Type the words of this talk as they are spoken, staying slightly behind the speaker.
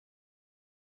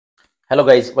Hello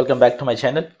guys, welcome back to my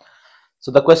channel.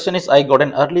 So the question is, I got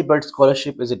an early bird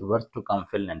scholarship. Is it worth to come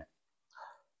Finland?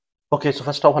 Okay, so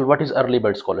first of all, what is early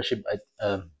bird scholarship?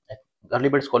 Early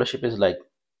bird scholarship is like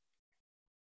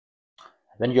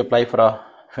when you apply for a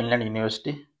Finland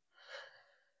university,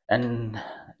 and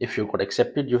if you got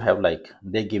accepted, you have like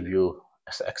they give you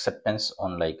acceptance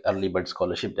on like early bird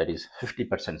scholarship, that is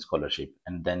 50% scholarship,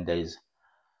 and then there is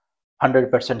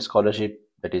 100% scholarship,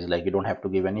 that is like you don't have to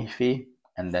give any fee,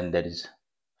 and then there is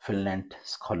Finland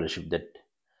scholarship, that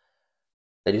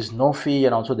there is no fee,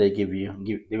 and also they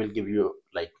will give you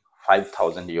like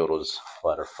 5,000 euros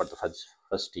for the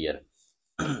first year.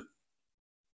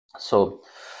 So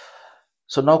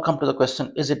so now come to the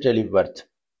question, is it really worth?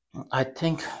 I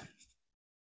think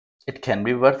it can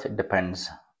be worth. It depends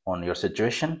on your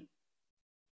situation.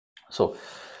 So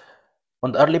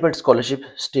on the early bird scholarship,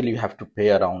 still you have to pay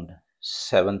around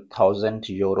 7,000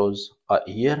 euros a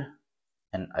year,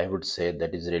 and I would say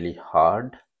that is really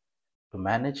hard to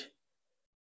manage.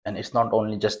 And it's not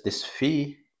only just this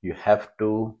fee, you have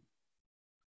to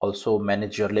also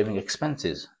manage your living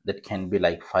expenses, that can be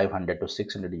like 500 to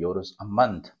 600 euros a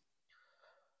month.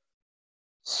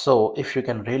 So if you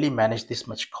can really manage this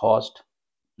much cost,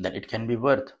 then it can be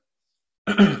worth.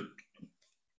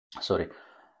 Sorry.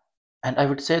 And I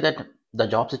would say that the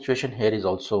job situation here is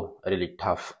also really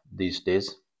tough these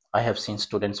days. I have seen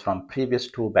students from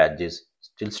previous two batches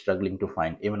still struggling to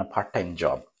find even a part-time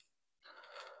job.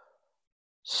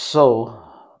 So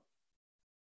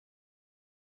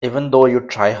even though you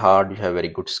try hard, you have very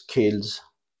good skills,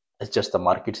 it's just the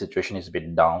market situation is a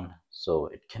bit down, so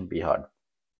it can be hard.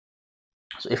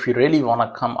 So if you really want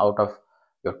to come out of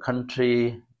your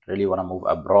country, really want to move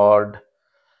abroad,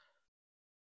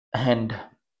 and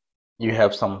you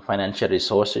have some financial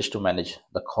resources to manage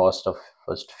the cost of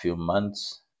first few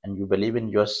months, and you believe in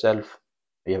yourself,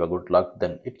 you have a good luck,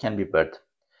 then it can be worth.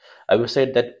 I would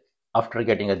say that after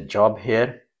getting a job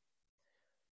here,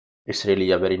 it's really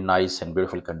a very nice and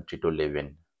beautiful country to live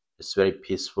in. It's very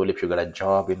peaceful. If you get a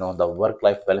job, the work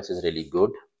life balance is really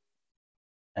good,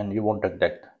 and you won't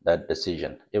regret that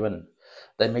decision. Even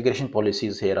the immigration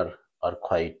policies here are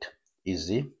quite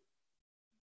easy.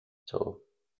 So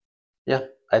yeah,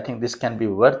 I think this can be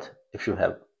worth if you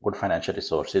have good financial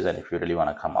resources and if you really want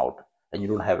to come out and you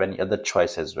don't have any other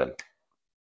choice as well.